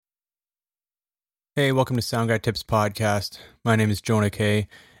Hey, welcome to Sound Guy Tips Podcast. My name is Jonah Kay,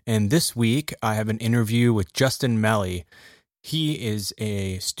 and this week I have an interview with Justin Meli. He is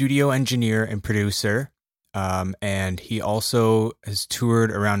a studio engineer and producer, and he also has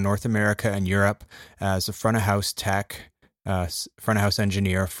toured around North America and Europe as a front of house tech, front of house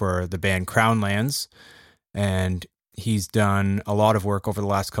engineer for the band Crownlands, and he's done a lot of work over the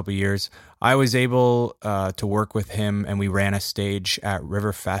last couple of years. I was able to work with him, and we ran a stage at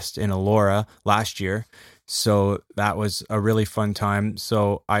Riverfest in Elora last year. So that was a really fun time.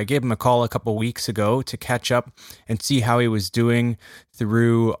 So I gave him a call a couple weeks ago to catch up and see how he was doing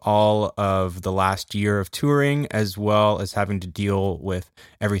through all of the last year of touring, as well as having to deal with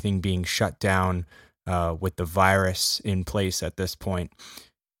everything being shut down with the virus in place at this point.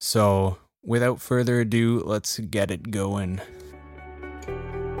 So without further ado, let's get it going.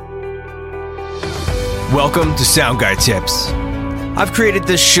 Welcome to Sound Guy Tips. I've created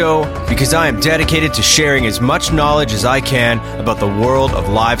this show because I am dedicated to sharing as much knowledge as I can about the world of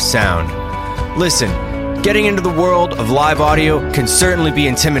live sound. Listen, getting into the world of live audio can certainly be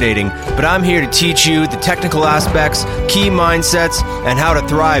intimidating, but I'm here to teach you the technical aspects, key mindsets, and how to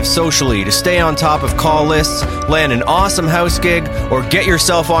thrive socially to stay on top of call lists, land an awesome house gig, or get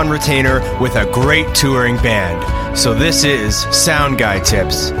yourself on retainer with a great touring band. So this is Sound Guy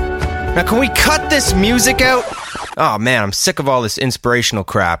Tips. Now can we cut this music out? Oh man, I'm sick of all this inspirational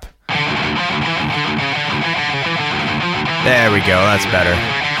crap. There we go, that's better.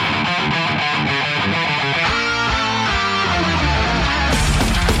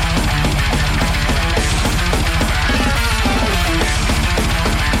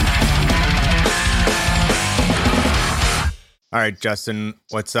 All right, Justin,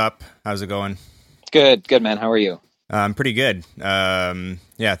 what's up? How's it going? Good, man. How are you? I'm pretty good.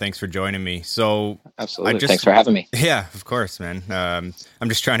 Yeah, thanks for joining me. So, absolutely. Thanks for having me. Yeah, of course, man. I'm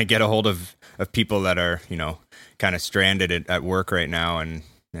just trying to get a hold of people that are, kind of stranded at work right now, and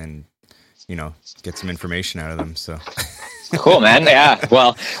get some information out of them. So. Cool, man. Yeah.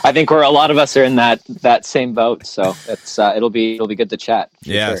 Well, I think a lot of us are in that same boat. So it'll be good to chat.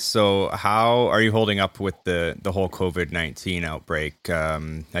 Yeah. Sure. So how are you holding up with the whole COVID-19 outbreak?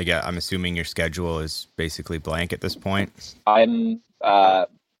 I'm assuming your schedule is basically blank at this point. I'm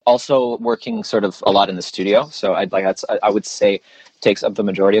also working sort of a lot in the studio. So I would say takes up the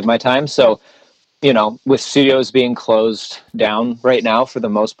majority of my time. So, with studios being closed down right now for the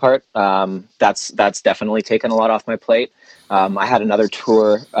most part, that's definitely taken a lot off my plate. I had another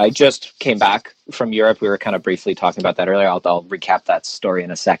tour. I just came back from Europe. We were kind of briefly talking about that earlier. I'll recap that story in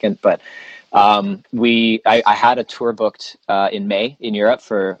a second. But I had a tour booked in May in Europe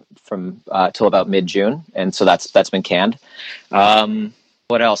from till about mid-June, and so that's been canned.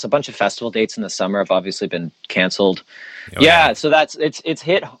 What else? A bunch of festival dates in the summer have obviously been canceled. Oh, yeah, so it's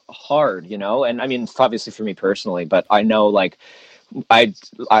hit hard, and I mean, obviously for me personally, but I know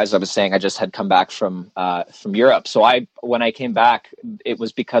as I was saying, I just had come back from Europe. So when I came back, it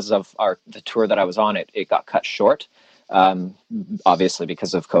was because of the tour that I was on. It got cut short, obviously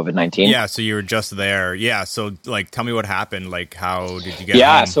because of COVID-19. Yeah. So you were just there. Yeah. So tell me what happened. How did you get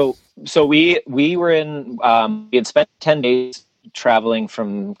home? So we were in. We had spent 10 days traveling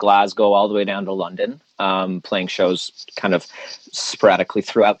from Glasgow all the way down to London, playing shows kind of sporadically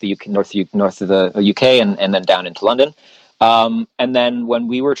throughout the UK, north of the UK, and then down into London. And then when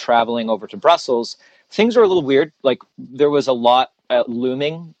we were traveling over to Brussels, things were a little weird. There was a lot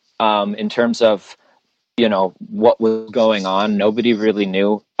looming in terms of, what was going on. Nobody really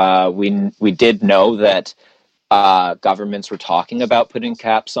knew. We did know that governments were talking about putting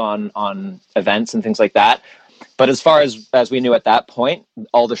caps on events and things like that. But as far as we knew at that point,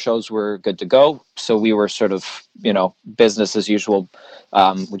 all the shows were good to go. So we were sort of, business as usual.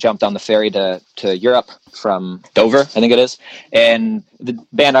 We jumped on the ferry to Europe from Dover, I think it is. And the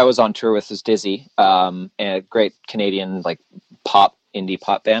band I was on tour with is Dizzy, a great Canadian indie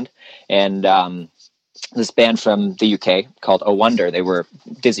pop band. And this band from the UK called Oh Wonder,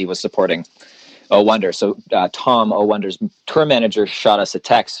 Dizzy was supporting Oh Wonder. So Tom, Oh Wonder's tour manager, shot us a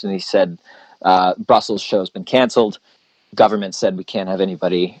text and he said, Brussels show's been canceled. Government said we can't have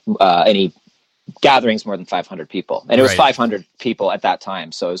any gatherings more than 500 people. And it was 500 people at that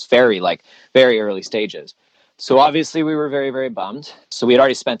time. So it was very early stages. So obviously we were very, very bummed. So we had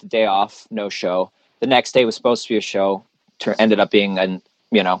already spent the day off, no show. The next day was supposed to be a show, ended up being an,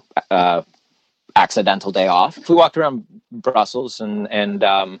 accidental day off. We walked around Brussels and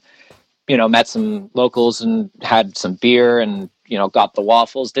met some locals and had some beer and, got the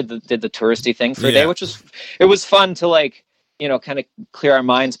waffles, did the touristy thing for a day, it was fun to kind of clear our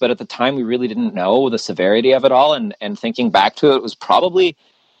minds. But at the time we really didn't know the severity of it all. And thinking back to it, it was probably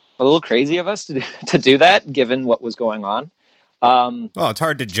a little crazy of us to do that, given what was going on. Well, it's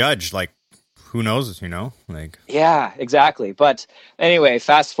hard to judge. Like, who knows? Like. Yeah, exactly. But anyway,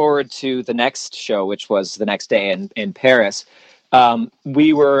 fast forward to the next show, which was the next day in Paris.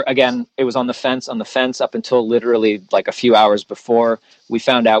 We were, again, it was on the fence up until literally like a few hours before we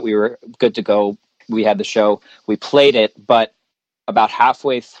found out we were good to go. We had the show, we played it, but about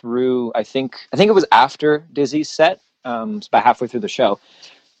halfway through, I think it was after Dizzy's set, about halfway through the show,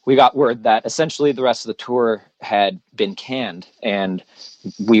 we got word that essentially the rest of the tour had been canned, and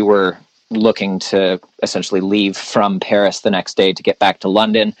we were looking to essentially leave from Paris the next day to get back to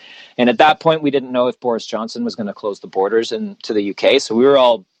London. And at that point, we didn't know if Boris Johnson was going to close the borders into the UK. So we were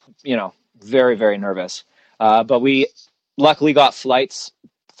all, very, very nervous. But we luckily got flights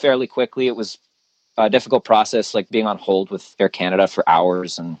fairly quickly. It was a difficult process, like being on hold with Air Canada for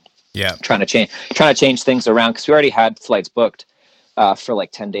hours and trying to change things around, because we already had flights booked for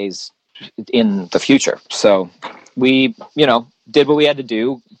like 10 days in the future. So we, did what we had to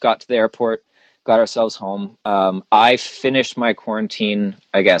do, got to the airport, got ourselves home. I finished my quarantine,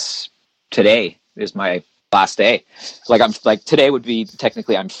 I guess today is my last day. Today would be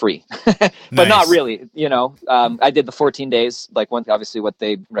technically I'm free, but Nice. Not really, I did the 14 days, obviously what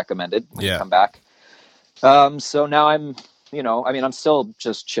they recommended when you come back. So now I'm, I'm still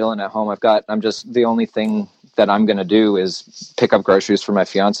just chilling at home. The only thing that I'm going to do is pick up groceries for my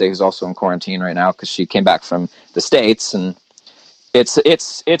fiance, who's also in quarantine right now, because she came back from the States, and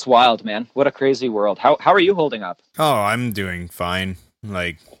it's wild, man. What a crazy world. How are you holding up? Oh, I'm doing fine.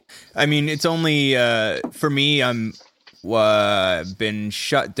 It's only for me. I'm been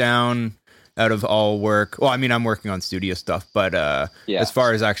shut down out of all work. Well, I'm working on studio stuff, but as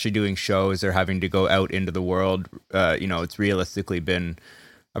far as actually doing shows or having to go out into the world, it's realistically been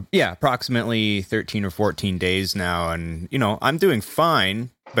approximately 13 or 14 days now, and I'm doing fine.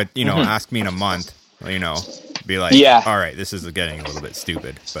 But ask me in a month, be like, all right, this is getting a little bit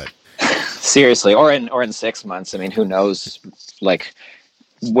stupid. But seriously, or in 6 months. Who knows,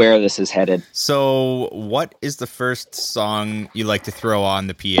 where this is headed. So what is the first song you like to throw on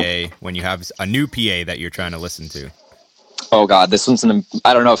the PA when you have a new PA that you're trying to listen to? Oh God, this one's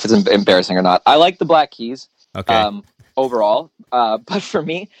I don't know if it's embarrassing or not. I like the Black Keys. Okay. Overall, but for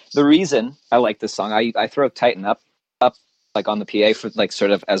me, the reason I like this song, I throw Tighten Up on the PA for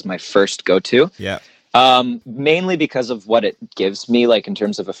sort of as my first go-to. Yeah. Mainly because of what it gives me, in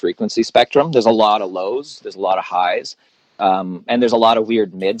terms of a frequency spectrum. There's a lot of lows, there's a lot of highs, and there's a lot of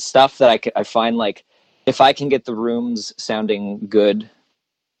weird mid stuff that I find if I can get the rooms sounding good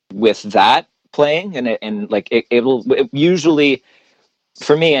with that playing, it'll usually,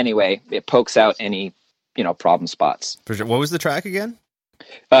 for me anyway, it pokes out any problem spots. For sure. What was the track again?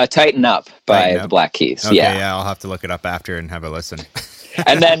 Tighten Up by the Black Keys. Okay, yeah, I'll have to look it up after and have a listen.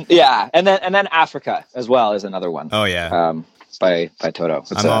 and then Africa as well is another one. Oh yeah. By Toto.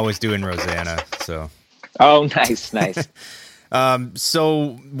 I'm always doing Rosanna, so. Oh, nice.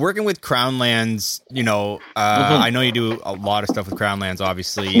 So working with Crown Lands, I know you do a lot of stuff with Crown Lands,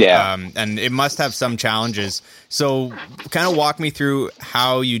 obviously. Yeah. And it must have some challenges. So kind of walk me through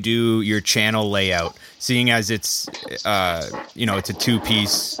how you do your channel layout, seeing as it's, it's a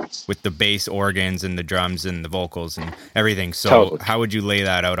 2-piece with the bass organs and the drums and the vocals and everything. So totally. How would you lay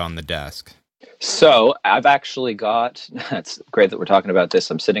that out on the desk? So I've actually got, it's great that we're talking about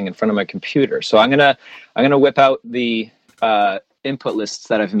this. I'm sitting in front of my computer. So I'm going to whip out the input lists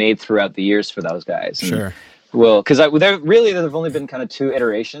that I've made throughout the years for those guys. Sure. Well, because there've only been kind of 2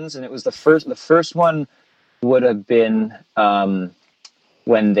 iterations, and it was the first one would have been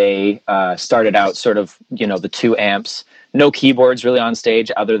when they started out, sort of, the 2 amps, no keyboards really on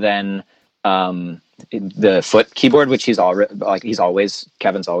stage other than the foot keyboard, which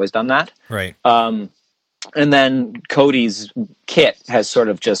Kevin's always done that. Right. And then Cody's kit has sort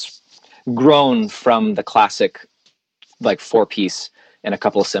of just grown from the classic 4-piece and a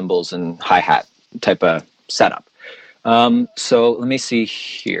couple of cymbals and hi-hat type of setup. So let me see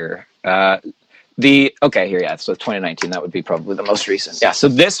here. So 2019, that would be probably the most recent. Yeah, so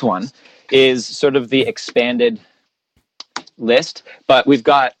this one is sort of the expanded list, but we've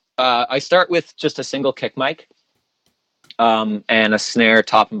got, I start with just a single kick mic and a snare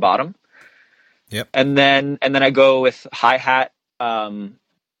top and bottom. Yep. And then I go with hi-hat,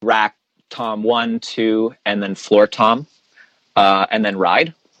 rack, tom 1, 2, and then floor tom, and then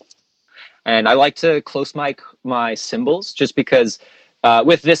ride. And I like to close mic my cymbals just because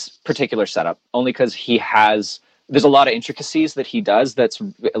with this particular setup, only because there's a lot of intricacies that he does that's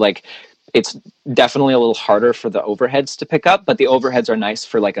it's definitely a little harder for the overheads to pick up, but the overheads are nice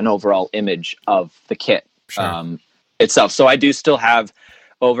for an overall image of the kit. Sure. Itself. So I do still have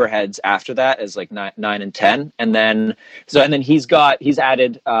overheads after that as like 9 and 10, and then he's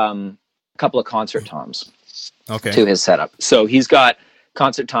added a couple of concert toms to his setup. So he's got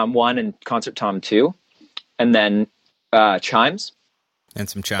concert tom 1 and concert tom 2, and then chimes. And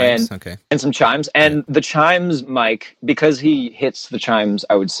some chimes, okay. And some chimes. And the chimes mic, because he hits the chimes,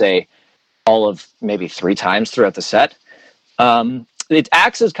 I would say, all of maybe 3 times throughout the set, it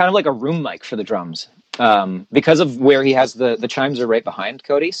acts as kind of like a room mic for the drums. Because of where he has the chimes are right behind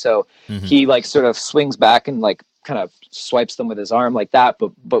Cody. So he like sort of swings back and like kind of swipes them with his arm like that.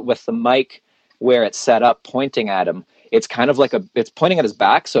 But with the mic where it's set up pointing at him, it's kind of like it's pointing at his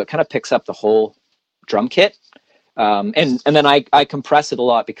back. So it kind of picks up the whole drum kit. And then I compress it a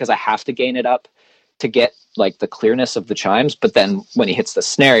lot because I have to gain it up to get like the clearness of the chimes. But then when he hits the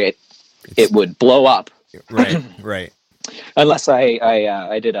snare, it would blow up. Right. Unless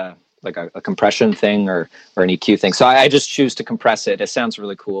I did a compression thing or an EQ thing. So I just choose to compress it. It sounds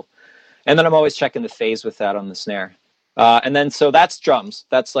really cool. And then I'm always checking the phase with that on the snare. And then, so that's drums.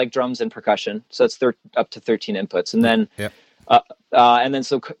 That's like drums and percussion. So it's up to 13 inputs. And then,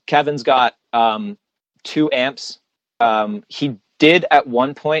 so Kevin's got 2 amps. He did at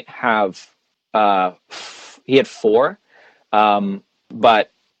one point have, he had 4,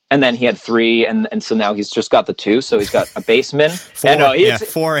 and then he had 3, and so now he's just got the 2. So he's got a bassman.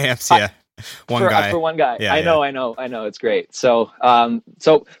 4 amps. One guy. For one guy. I know. It's great. So,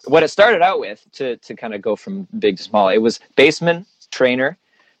 so what it started out with, to kind of go from big to small, it was bassman, trainer.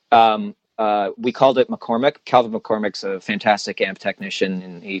 We called it McCormick. Calvin McCormick's a fantastic amp technician,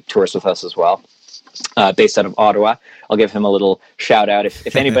 and he tours with us as well. Based out of Ottawa. I'll give him a little shout out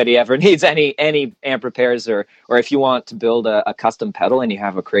if anybody ever needs any amp repairs, or if you want to build a custom pedal and you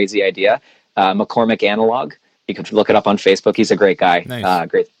have a crazy idea. McCormick Analog. You can look it up on Facebook. He's a great guy. Nice.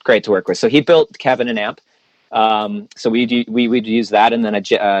 Great to work with. So he built Kevin an amp. So we would use that, and then a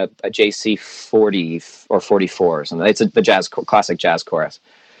JC 40 or 44 or something. It's the classic jazz chorus.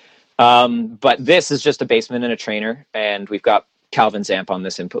 But this is just a bassman and a trainer, and we've got Calvin's amp on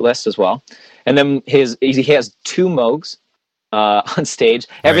this input list as well. And then he has 2 Moogs on stage.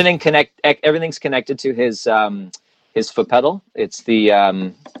 Right. Everything's connected to his foot pedal. It's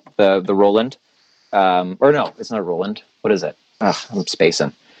the Roland. Or no, it's not Roland. What is it? I'm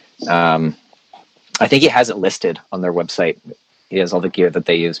spacing. I think he has it listed on their website. He has all the gear that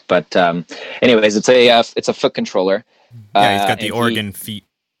they use. But anyways, it's a foot controller. Yeah, he's got the organ feet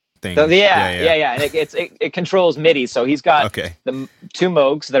thing. So and it controls MIDI. So he's got the 2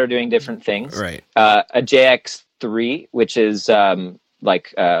 Moogs that are doing different things. Right. A JX3, which is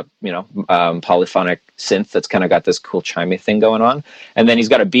polyphonic synth that's kind of got this cool chimey thing going on. And then he's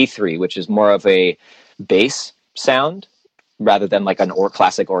got a B3, which is more of a bass sound rather than like an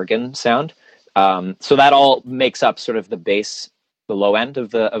classic organ sound. So that all makes up sort of the bass, the low end of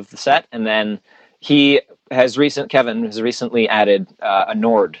the set. And then Kevin has recently added a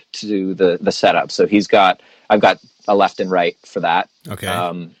Nord to the setup. So I've got a left and right for that. Okay.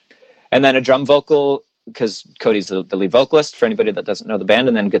 And then a drum vocal, because Cody's the lead vocalist for anybody that doesn't know the band,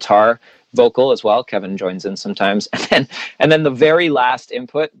 and then guitar vocal as well. Kevin joins in sometimes, and then the very last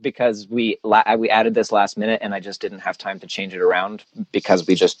input, because we added this last minute, and I just didn't have time to change it around because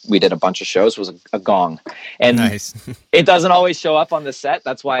we did a bunch of shows, was a gong, and nice. It doesn't always show up on the set.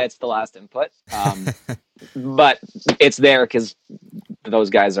 That's why it's the last input, but it's there because those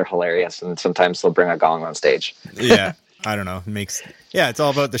guys are hilarious, and sometimes they'll bring a gong on stage. Yeah. I don't know. It's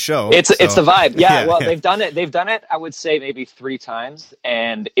all about the show. It's the vibe. Yeah. Well, they've done it. I would say maybe 3 times,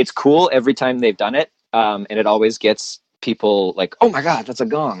 and it's cool every time they've done it. And it always gets people like, "Oh my God, that's a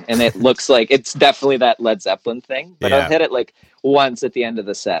gong!" And it looks like it's definitely that Led Zeppelin thing. But I've hit it like once at the end of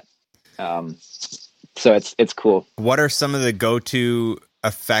the set. So it's cool. What are some of the go-to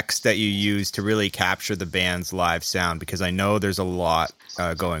effects that you use to really capture the band's live sound? Because I know there's a lot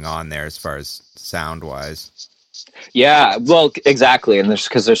going on there as far as sound wise. Yeah, well, exactly, and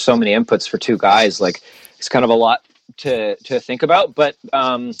because there's so many inputs for 2 guys, like it's kind of a lot to think about. But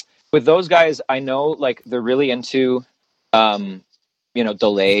with those guys, I know like they're really into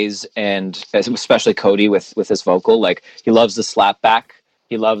delays, and especially Cody with his vocal. Like he loves the slap back.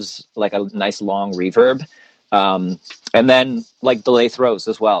 He loves like a nice long reverb, and then like delay throws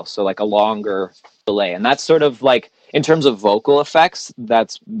as well. So like a longer delay, and that's sort of like, in terms of vocal effects,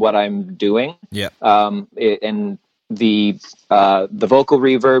 that's what I'm doing. Yeah. And the vocal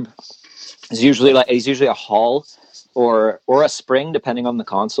reverb is usually a Hall or a Spring, depending on the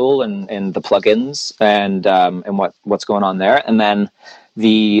console and the plugins and what's going on there. And then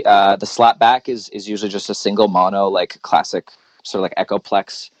the slapback is usually just a single mono, like classic sort of like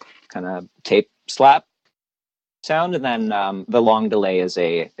Echoplex kind of tape slap. sound, and then the long delay is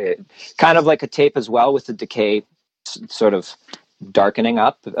a kind of like a tape as well, with the decay sort of darkening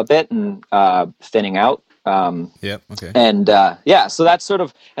up a bit and thinning out. Yep. Okay. And so that's sort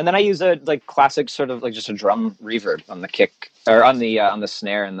of, and then I use a like classic sort of like just a drum reverb on the kick or on the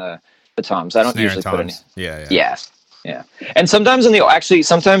snare and the toms. I don't Snare usually and put any. toms. Yeah. Yeah. And sometimes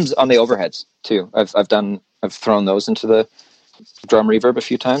sometimes on the overheads too. I've thrown those into the drum reverb a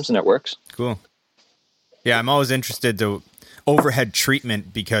few times, and it works. Cool. Yeah, I'm always interested to overhead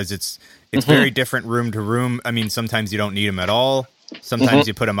treatment because it's very different room to room. I mean, sometimes you don't need them at all. Sometimes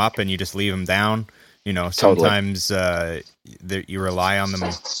you put them up and you just leave them down. You know, sometimes you rely on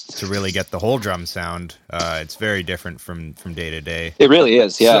them to really get the whole drum sound. It's very different from day to day. It really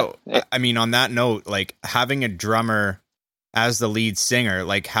is, yeah. So, I mean, on that note, like having a drummer as the lead singer,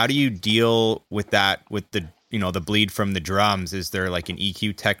 like how do you deal with that, with the the bleed from the drums? Is there like an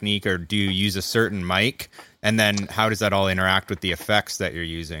EQ technique, or do you use a certain mic? And then how does that all interact with the effects that you're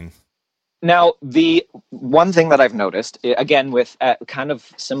using? Now, the one thing that I've noticed, again, with kind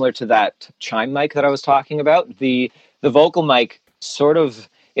of similar to that chime mic that I was talking about, the vocal mic sort of,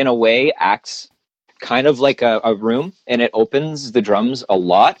 in a way, acts kind of like a room, and it opens the drums a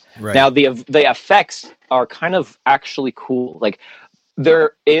lot. Right. Now, the effects are kind of actually cool. Like,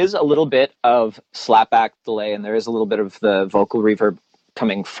 there is a little bit of slapback delay, and there is a little bit of the vocal reverb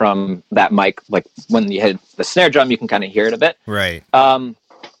coming from that mic. Like, when you hit the snare drum, you can kind of hear it a bit. Right.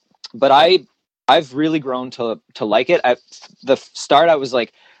 But I've really grown to like it. At the start, I was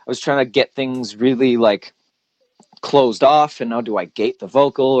trying to get things really like closed off, and now do I gate the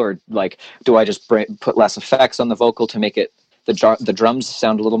vocal, or like do I just put less effects on the vocal to make it the drums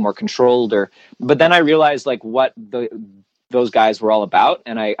sound a little more controlled? But then I realized like what those guys were all about,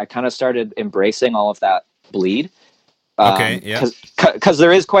 and I kind of started embracing all of that bleed. Okay, yeah. Because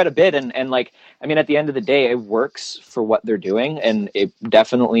there is quite a bit, and like, I mean, at the end of the day, it works for what they're doing, and it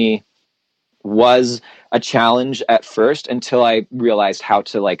definitely was a challenge at first until I realized how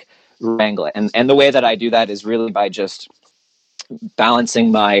to like wrangle it. And the way that I do that is really by just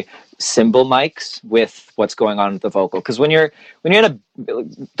balancing my cymbal mics with what's going on with the vocal. Because when you're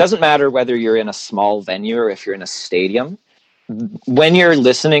it doesn't matter whether you're in a small venue or if you're in a stadium, when you're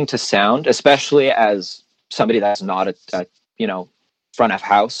listening to sound, especially as somebody that's not a front of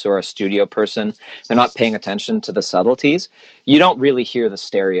house or a studio person, they're not paying attention to the subtleties. You don't really hear the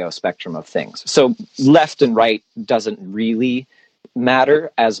stereo spectrum of things. So left and right doesn't really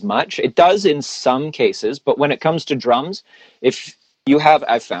matter as much. It does in some cases, but when it comes to drums, if you have,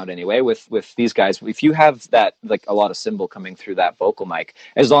 I've found anyway, with these guys, if you have that, like a lot of cymbal coming through that vocal mic,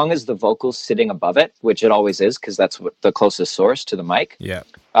 as long as the vocal's sitting above it, which it always is, because that's what the closest source to the mic. Yeah.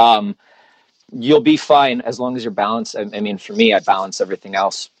 You'll be fine as long as you're balanced. I mean, for me, I balance everything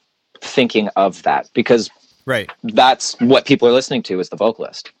else thinking of that, because that's what people are listening to is the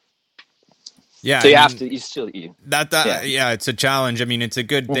vocalist. Yeah. So yeah, it's a challenge. I mean, it's a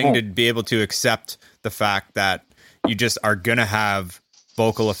good thing to be able to accept the fact that you just are going to have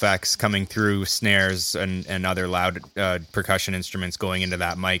vocal effects coming through snares and other loud percussion instruments going into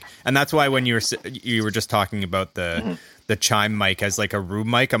that mic. And that's why when you were just talking about the chime mic as like a room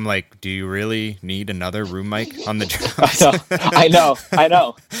mic, I'm like, do you really need another room mic on the drums? I know.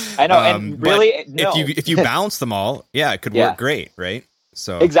 And really, no. if you balance them all, it could work great, right?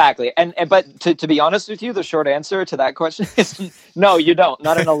 So exactly. But to be honest with you, the short answer to that question is no, you don't.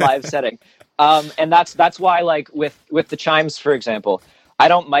 Not in a live setting. And that's why, like with the chimes, for example, I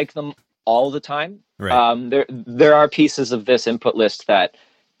don't mic them all the time. Right. There are pieces of this input list that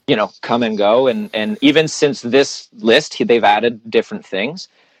come and go, and even since this list, they've added different things.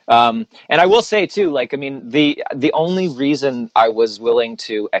 And I will say too, like, I mean, the only reason I was willing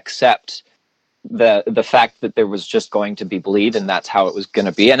to accept the fact that there was just going to be bleed, and that's how it was going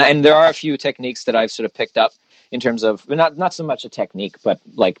to be. And there are a few techniques that I've sort of picked up in terms of not so much a technique, but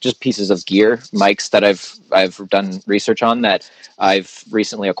like just pieces of gear, mics that I've done research on that I've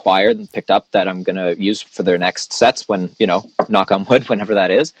recently acquired and picked up that I'm going to use for their next sets when, knock on wood, whenever that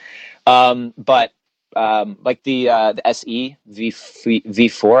is. But like the SE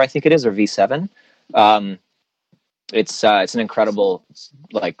V4, I think it is, or V7. It's an incredible,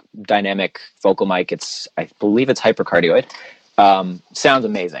 like, dynamic vocal mic. I believe it's hypercardioid. Sounds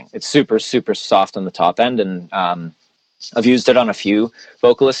amazing. It's super, super soft on the top end, and I've used it on a few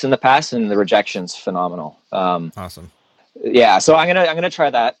vocalists in the past, and the rejection's phenomenal. Awesome. Yeah, so I'm gonna try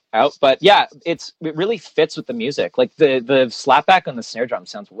that out. But yeah, it really fits with the music. Like the slapback on the snare drum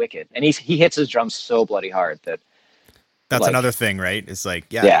sounds wicked, and he hits his drums so bloody hard that. That's like, another thing, right? It's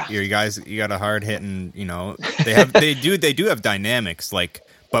like, you guys, you got a hard hitting, they do have dynamics, like,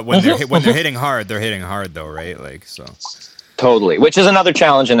 But when they're hitting hard, they're hitting hard though, right? Like, so. Totally, which is another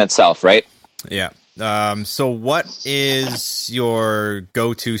challenge in itself, right? Yeah. So what is your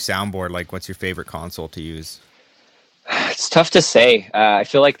go-to soundboard? Like, what's your favorite console to use? It's tough to say. I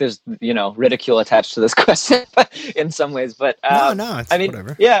feel like there's, ridicule attached to this question in some ways, but No, it's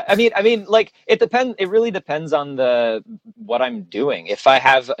whatever. Yeah, I mean, like it depends. It really depends on what I'm doing. If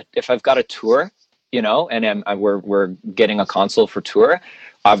I've got a tour, and we're getting a console for tour,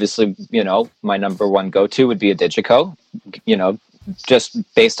 obviously, my number one go-to would be a Digico, just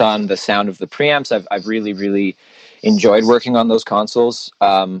based on the sound of the preamps. I've really, really enjoyed working on those consoles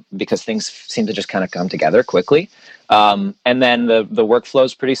because things seem to just kind of come together quickly. And then the workflow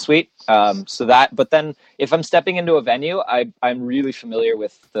is pretty sweet. But then if I'm stepping into a venue, I'm really familiar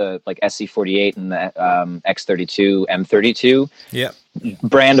with the like SC48 and the X32, M32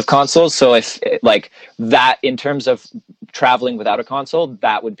 brand of consoles. So if like that, in terms of traveling without a console,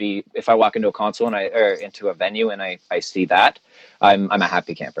 that would be, if I walk into a console or into a venue and I see that, I'm a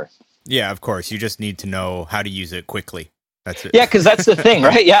happy camper. Yeah, of course. You just need to know how to use it quickly. That's it. Yeah, because that's the thing,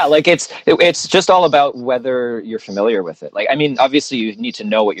 right? Yeah, like it's just all about whether you're familiar with it. Like, I mean, obviously you need to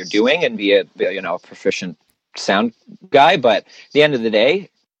know what you're doing and be a proficient sound guy. But at the end of the day,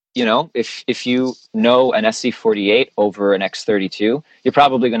 if you know an SC48 over an X32, you're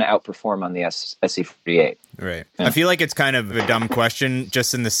probably going to outperform on the SC48. Right. Yeah. I feel like it's kind of a dumb question,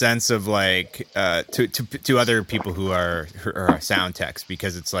 just in the sense of like to other people who are sound techs,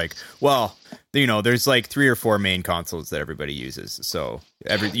 because it's like, well, there's like 3 or 4 main consoles that everybody uses, so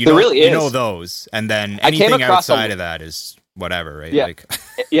you know those, and then anything outside of that is whatever, right? Yeah. Like,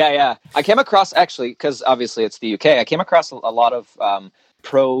 yeah. I came across, actually, because obviously it's the UK. I came across a lot of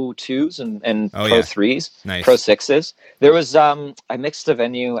Pro 2s and Pro 3s, nice. Pro 6s. There was I mixed a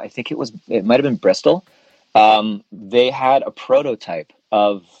venue. I think it might have been Bristol. They had a prototype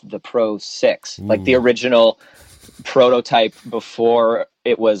of the Pro 6, like the original prototype before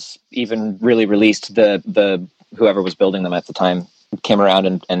it was even really released. The whoever was building them at the time came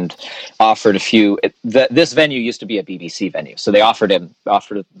around and offered a few. This venue used to be a BBC venue, so they offered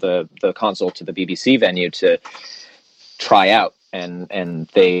the console to the BBC venue to try out, and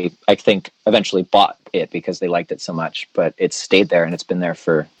they, I think, eventually bought it because they liked it so much. But it's stayed there, and it's been there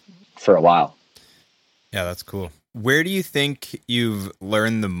for a while. Yeah, that's cool. Where do you think you've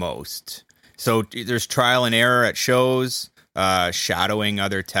learned the most? So there's trial and error at shows, shadowing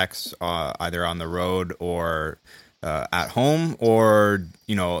other techs either on the road or at home, or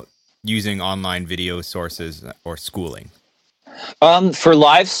using online video sources or schooling. For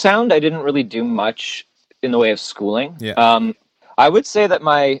live sound, I didn't really do much in the way of schooling. Yeah. I would say that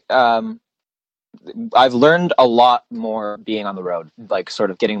I've learned a lot more being on the road, like sort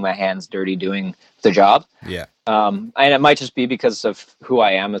of getting my hands dirty doing the job. Yeah. And it might just be because of who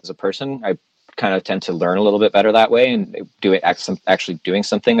I am as a person. I kind of tend to learn a little bit better that way and do it actually doing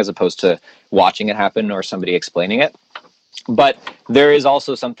something as opposed to watching it happen or somebody explaining it. But there is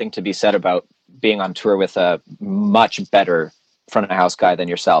also something to be said about being on tour with a much better front of house guy than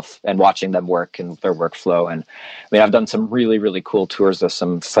yourself and watching them work and their workflow. And I mean, I've done some really, really cool tours with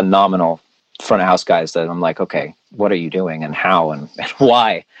some phenomenal front of house guys that I'm like, okay, what are you doing and how and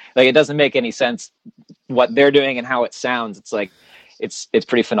why? Like, it doesn't make any sense what they're doing and how it sounds. It's like, it's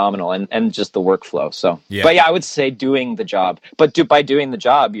pretty phenomenal, and just the workflow. So, yeah. But yeah, I would say doing the job, but by doing the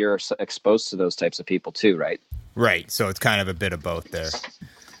job, you're exposed to those types of people too, right? Right. So it's kind of a bit of both there.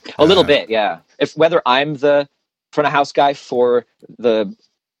 A little bit. Yeah. If whether I'm the front of house guy for the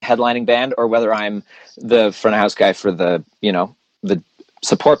headlining band or whether I'm the front of house guy for the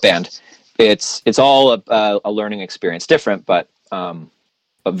support band, it's all a learning experience, different, but a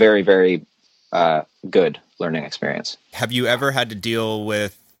very, very good learning experience. Have you ever had to deal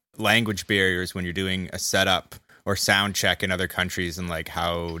with language barriers when you're doing a setup or sound check in other countries, and like,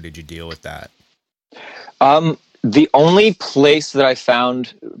 how did you deal with that? The only place that I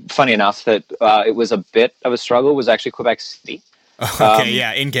found, funny enough, that it was a bit of a struggle was actually Quebec City. Okay,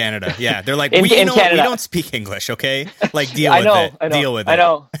 yeah, in Canada. Yeah, they're like, we don't speak English, okay? Like, deal with it. Deal with it. I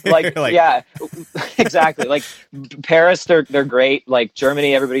know. Like, yeah, exactly. Like, Paris, they're great. Like,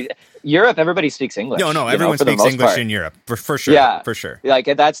 Germany, Europe, everybody speaks English. No, everyone speaks English in Europe, for sure. Yeah, for sure. Like,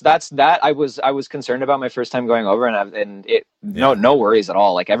 that's that. I was concerned about my first time going over, no worries at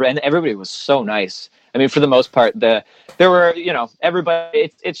all. Like, everybody was so nice. I mean, for the most part, there were,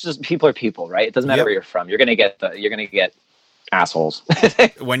 everybody. It's just people are people, right? It doesn't matter where you're from. You're gonna get assholes.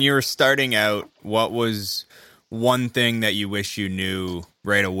 When you were starting out, what was one thing that you wish you knew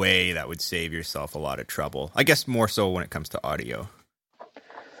right away that would save yourself a lot of trouble? I guess more so when it comes to audio.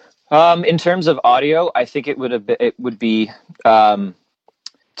 In terms of audio, I think it would be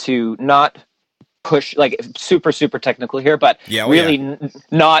to not push, like, super technical here, but really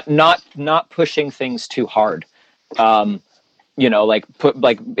not pushing things too hard. Like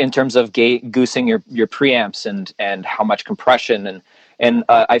in terms of goosing your preamps and how much compression and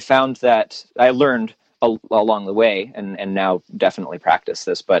I found that I learned along the way and now definitely practice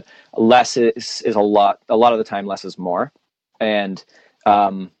this, but less is a lot of the time less is more. And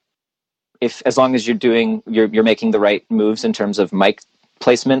if as long as you're making the right moves in terms of mic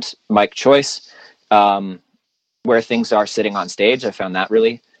placement, mic choice, where things are sitting on stage, I found that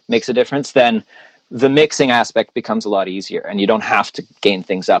really makes a difference. Then the mixing aspect becomes a lot easier, and you don't have to gain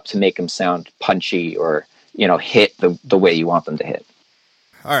things up to make them sound punchy or hit the way you want them to hit.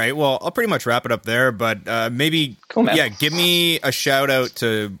 All right, well, I'll pretty much wrap it up there, but maybe, cool, man. Yeah, give me a shout out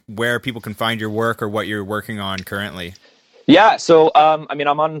to where people can find your work or what you're working on currently. Yeah, so I'm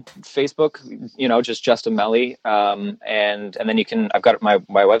on Facebook, just Justin Meli, and then I've got my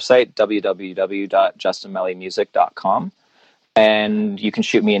website, www.justinmelimusic.com, and you can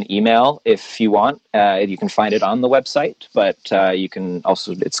shoot me an email if you want. You can find it on the website, but you can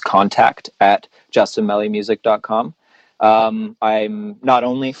also, it's contact@justinmelimusic.com. I'm not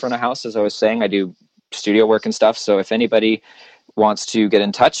only front of house, as I was saying, I do studio work and stuff. So if anybody wants to get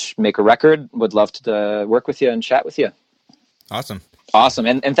in touch, make a record, would love to work with you and chat with you. Awesome.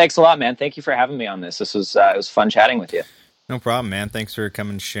 And thanks a lot, man. Thank you for having me on this. This was it was fun chatting with you. No problem, man. Thanks for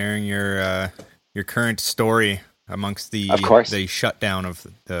coming and sharing your current story amongst the shutdown of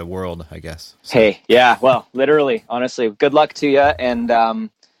the world, I guess. So. Hey, yeah, well, literally, honestly, good luck to you. And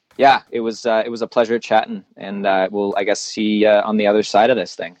it was a pleasure chatting, and we'll, I guess, see you on the other side of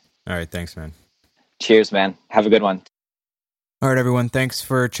this thing. All right, thanks, man. Cheers, man. Have a good one. All right, everyone, thanks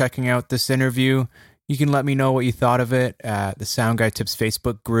for checking out this interview. You can let me know what you thought of it at the Sound Guy Tips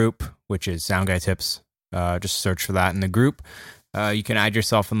Facebook group, which is Sound Guy Tips. Just search for that in the group. You can add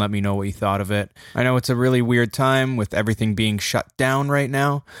yourself and let me know what you thought of it. I know it's a really weird time with everything being shut down right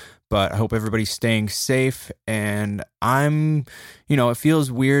now, but I hope everybody's staying safe. And it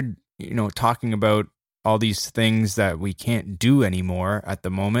feels weird, talking about all these things that we can't do anymore at the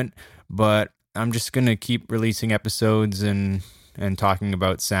moment, but I'm just going to keep releasing episodes and talking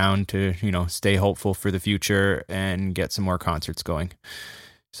about sound to, stay hopeful for the future and get some more concerts going.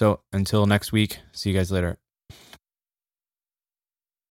 So until next week, see you guys later.